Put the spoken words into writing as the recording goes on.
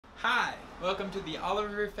Hi, welcome to the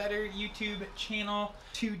Oliver Fetter YouTube channel.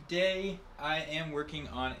 Today I am working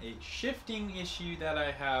on a shifting issue that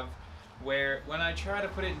I have where when I try to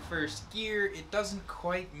put it in first gear, it doesn't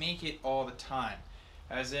quite make it all the time.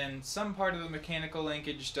 As in, some part of the mechanical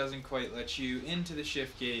linkage doesn't quite let you into the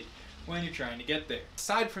shift gate when you're trying to get there.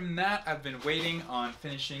 Aside from that, I've been waiting on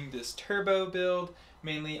finishing this turbo build,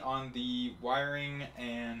 mainly on the wiring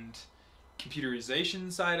and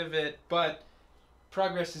computerization side of it, but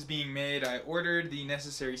progress is being made. I ordered the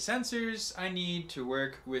necessary sensors I need to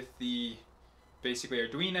work with the basically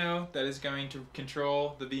Arduino that is going to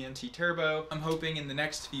control the VNT Turbo. I'm hoping in the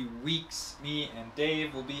next few weeks, me and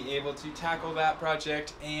Dave will be able to tackle that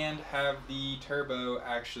project and have the turbo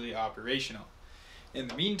actually operational. In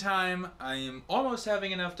the meantime, I am almost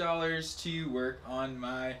having enough dollars to work on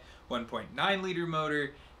my 1.9 liter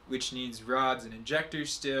motor, which needs rods and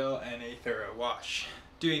injectors still and a thorough wash.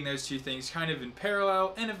 Doing those two things kind of in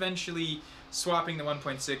parallel and eventually swapping the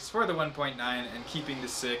 1.6 for the 1.9 and keeping the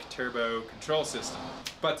sick turbo control system.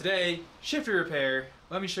 But today, shifter repair.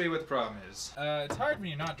 Let me show you what the problem is. It's hard when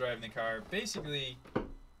you're not driving the car. Basically,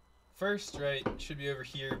 first right should be over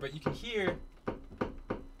here, but you can hear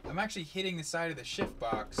I'm actually hitting the side of the shift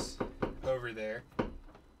box over there.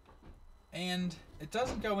 And it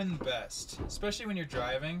doesn't go in the best, especially when you're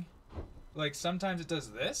driving. Like sometimes it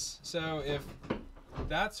does this, so if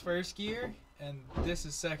that's first gear and this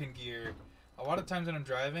is second gear, a lot of times when I'm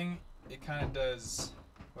driving, it kind of does,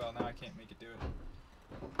 well, now I can't make it do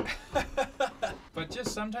it. But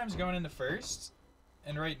just sometimes going into first,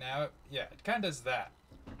 and right now, yeah, it kind of does that.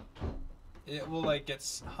 It will like get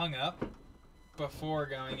hung up before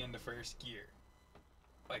going into first gear,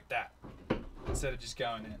 like that, instead of just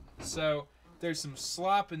going in. So there's some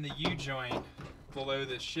slop in the U-joint below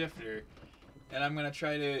this shifter, and I'm going to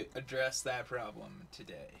try to address that problem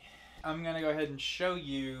today. I'm going to go ahead and show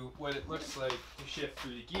you what it looks like to shift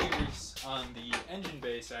through the gears on the engine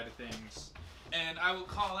bay side of things. And I will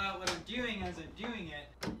call out what I'm doing as I'm doing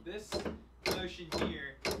it. This motion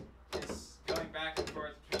here is going back and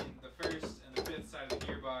forth between the first and the fifth side of the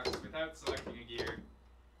gearbox without selecting a gear.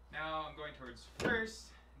 Now I'm going towards first,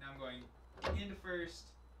 now I'm going into first,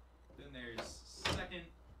 then there's second,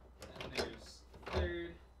 and there's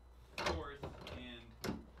third, fourth,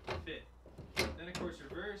 and fifth. Then of course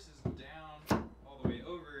reverse is down all the way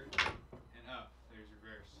over and up. There's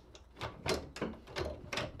reverse.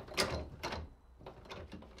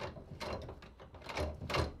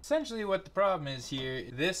 Essentially what the problem is here,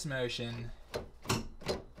 this motion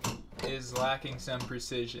is lacking some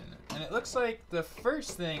precision. And it looks like the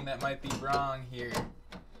first thing that might be wrong here,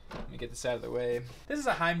 let me get this out of the way. This is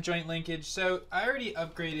a Heim joint linkage, so I already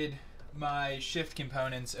upgraded my shift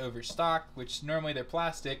components over stock, which normally they're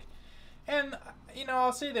plastic. And, you know,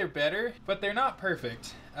 I'll say they're better, but they're not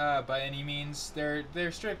perfect by any means.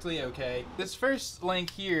 They're strictly okay. This first link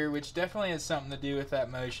here, which definitely has something to do with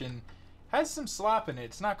that motion, has some slop in it.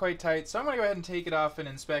 It's not quite tight, so I'm going to go ahead and take it off and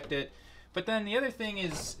inspect it. But then the other thing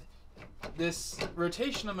is this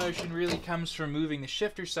rotational motion really comes from moving the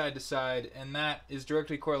shifter side to side, and that is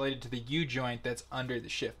directly correlated to the U-joint that's under the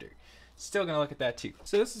shifter. Still going to look at that too.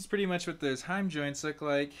 So this is pretty much what those Heim joints look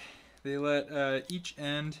like. They let each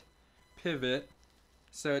end pivot,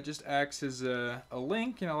 so it just acts as a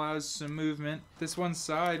link and allows some movement. This one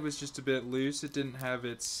side was just a bit loose. It didn't have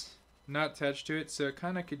its nut attached to it, so it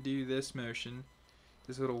kind of could do this motion,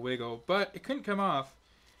 this little wiggle, but it couldn't come off.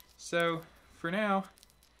 So for now,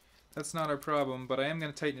 that's not our problem, but I am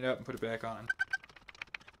going to tighten it up and put it back on.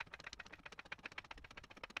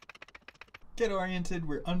 Get oriented,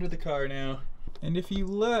 we're under the car now. And if you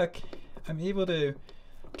look, I'm able to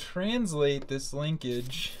translate this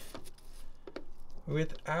linkage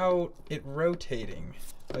without it rotating.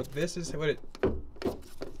 Like this is what it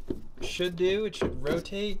should do, it should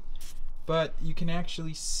rotate, but you can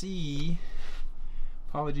actually see,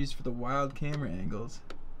 apologies for the wild camera angles,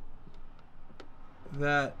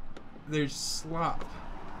 that there's slop.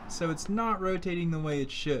 So it's not rotating the way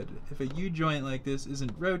it should. If a U-joint like this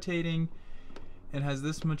isn't rotating and has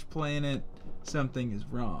this much play in it, something is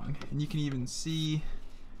wrong. And you can even see,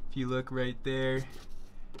 if you look right there,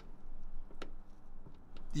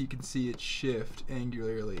 you can see it shift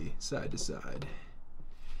angularly side to side.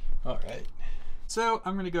 Alright, so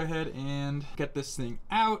I'm going to go ahead and get this thing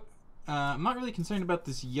out. I'm not really concerned about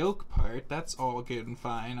this yoke part, that's all good and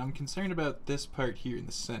fine. I'm concerned about this part here in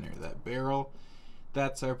the center, that barrel.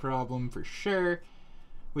 That's our problem for sure,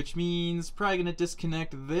 which means probably going to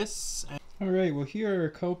disconnect this. Alright, well here are our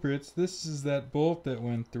culprits. This is that bolt that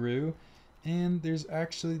went through, and there's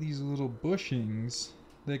actually these little bushings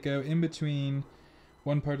that go in between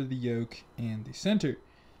one part of the yoke and the center.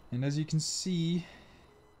 And as you can see,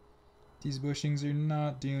 these bushings are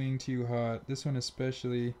not doing too hot. This one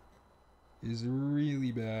especially is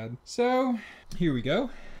really bad. So here we go.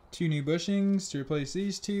 2 new bushings to replace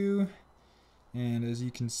these 2. And as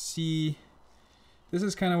you can see, this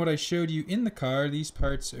is kind of what I showed you in the car, these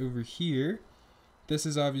parts over here. This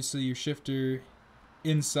is obviously your shifter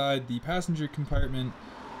inside the passenger compartment.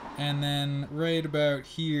 And then right about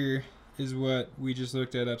here is what we just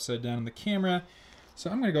looked at upside down on the camera. So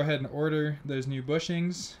I'm gonna go ahead and order those new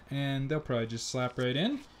bushings and they'll probably just slap right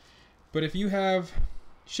in. But if you have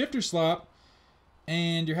shifter slop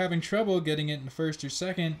and you're having trouble getting it in first or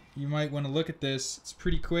second, you might want to look at this. It's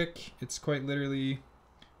pretty quick. It's quite literally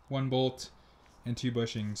 1 bolt and 2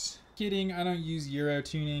 bushings. Kidding, I don't use Euro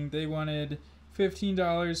tuning. They wanted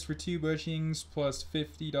 $15 for 2 bushings plus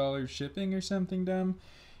 $50 shipping or something dumb.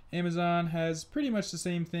 Amazon has pretty much the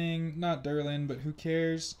same thing, not Derlin, but who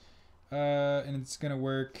cares? And it's gonna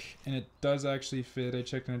work, and it does actually fit. I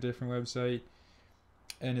checked on a different website,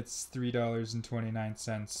 and it's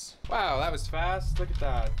 $3.29. Wow, that was fast. Look at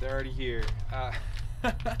that, they're already here.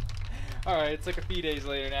 Alright, it's like a few days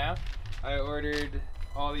later now. I ordered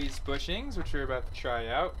all these bushings, which we're about to try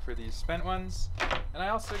out for these spent ones. And I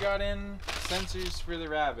also got in sensors for the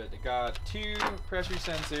Rabbit. I got 2 pressure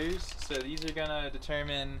sensors, so these are gonna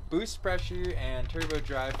determine boost pressure and turbo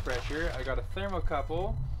drive pressure. I got a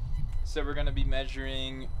thermocouple, so we're gonna be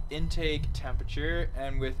measuring intake temperature,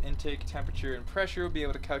 and with intake temperature and pressure, we'll be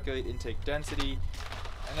able to calculate intake density.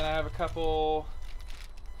 And then I have a couple,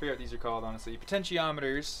 I forget what these are called honestly,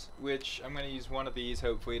 potentiometers, which I'm gonna use one of these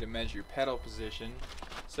hopefully to measure pedal position.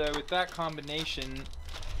 So with that combination,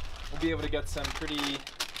 we'll be able to get some pretty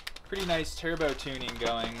nice turbo tuning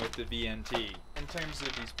going with the VNT. In terms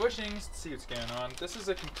of these bushings, let's see what's going on. This is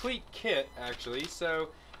a complete kit actually, so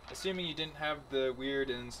assuming you didn't have the weird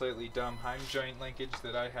and slightly dumb Heim joint linkage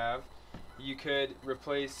that I have, you could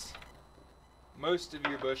replace most of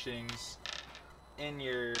your bushings in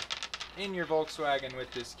your Volkswagen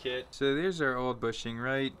with this kit. So there's our old bushing,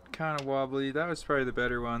 right? Kind of wobbly. That was probably the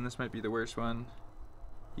better one. This might be the worst one.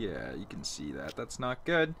 Yeah, you can see that. That's not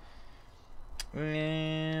good.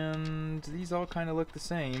 And these all kind of look the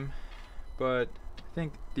same, but I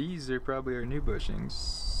think these are probably our new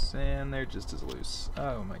bushings, and they're just as loose.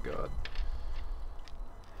 Oh my god.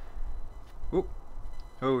 Whoop.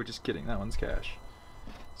 Oh, just kidding. That one's cash.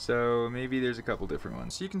 So maybe there's a couple different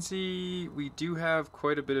ones. So you can see we do have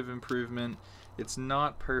quite a bit of improvement. It's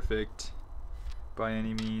not perfect by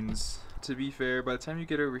any means. To be fair, by the time you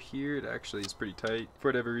get over here, it actually is pretty tight. For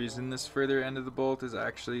whatever reason, this further end of the bolt is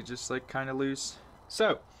actually just like kind of loose.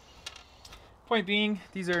 So, point being,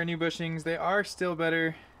 these are our new bushings. They are still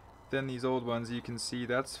better than these old ones. You can see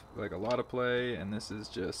that's like a lot of play, and this is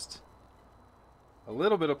just a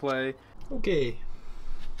little bit of play. Okay,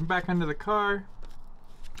 back under the car.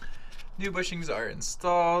 New bushings are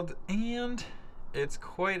installed, and it's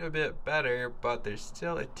quite a bit better, but there's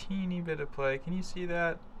still a teeny bit of play. Can you see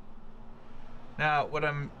that? Now, what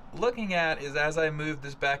I'm looking at is as I move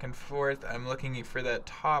this back and forth, I'm looking for that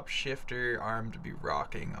top shifter arm to be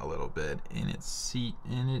rocking a little bit in its seat,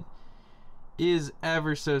 and it is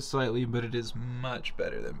ever so slightly, but it is much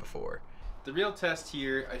better than before. The real test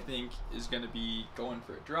here, I think, is going to be going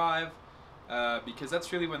for a drive, because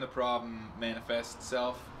that's really when the problem manifests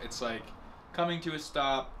itself. It's like coming to a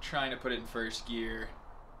stop, trying to put it in first gear.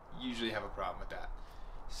 You usually have a problem with that.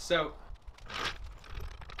 So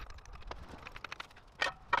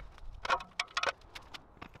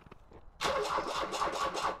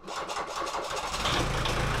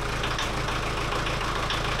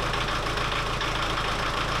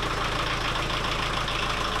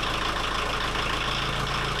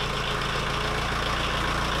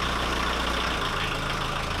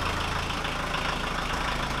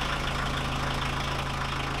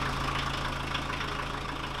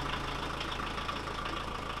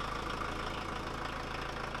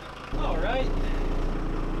alright,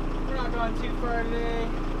 we're not going too far today,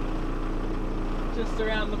 just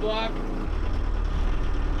around the block.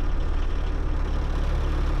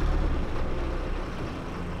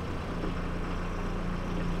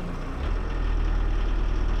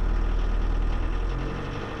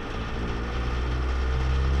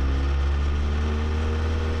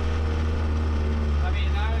 I mean,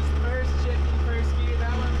 I was first shifting first gear,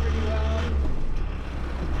 that went pretty well.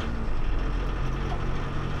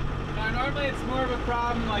 Now normally it's more of a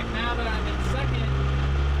problem like now that I'm in second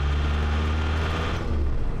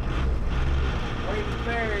or even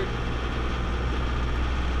third.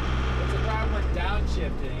 It's a problem with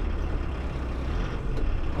downshifting.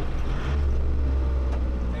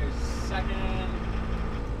 There's second.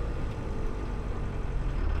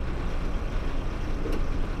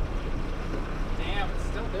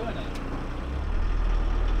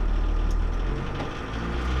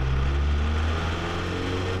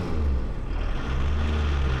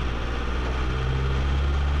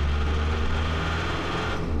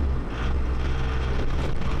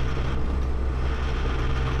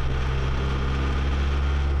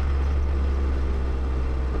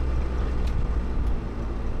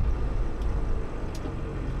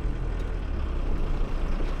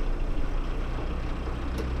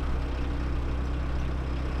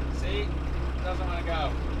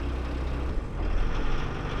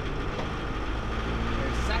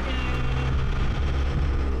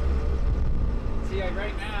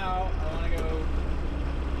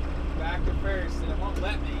 back to first and it won't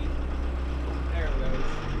let me. There it goes.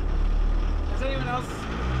 Has anyone else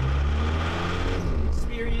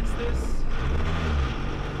experienced this?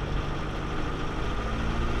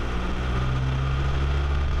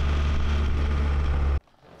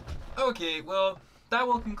 Okay, well, that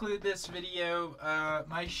will conclude this video.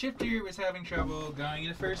 My shifter was having trouble going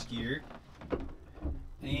into first gear,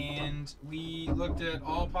 and we looked at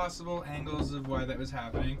all possible angles of why that was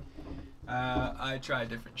happening. I tried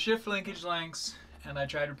different shift linkage lengths, and I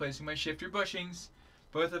tried replacing my shifter bushings,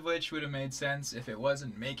 both of which would have made sense if it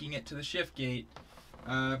wasn't making it to the shift gate.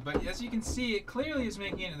 But as you can see, it clearly is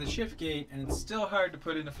making it to the shift gate, and it's still hard to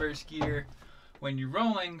put into first gear when you're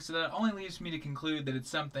rolling, so that only leaves me to conclude that it's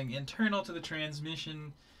something internal to the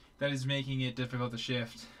transmission that is making it difficult to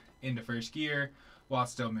shift into first gear while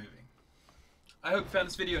still moving. I hope you found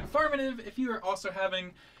this video informative. If you are also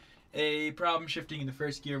having a problem shifting into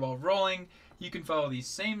first gear while rolling, you can follow these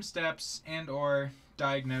same steps and or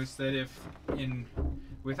diagnose that if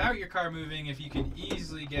without your car moving, if you can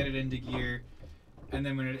easily get it into gear, and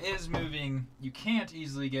then when it is moving, you can't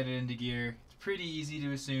easily get it into gear. Pretty easy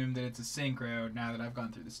to assume that it's a synchro now that I've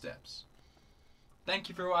gone through the steps. Thank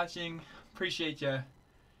you for watching. Appreciate ya.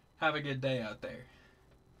 Have a good day out there.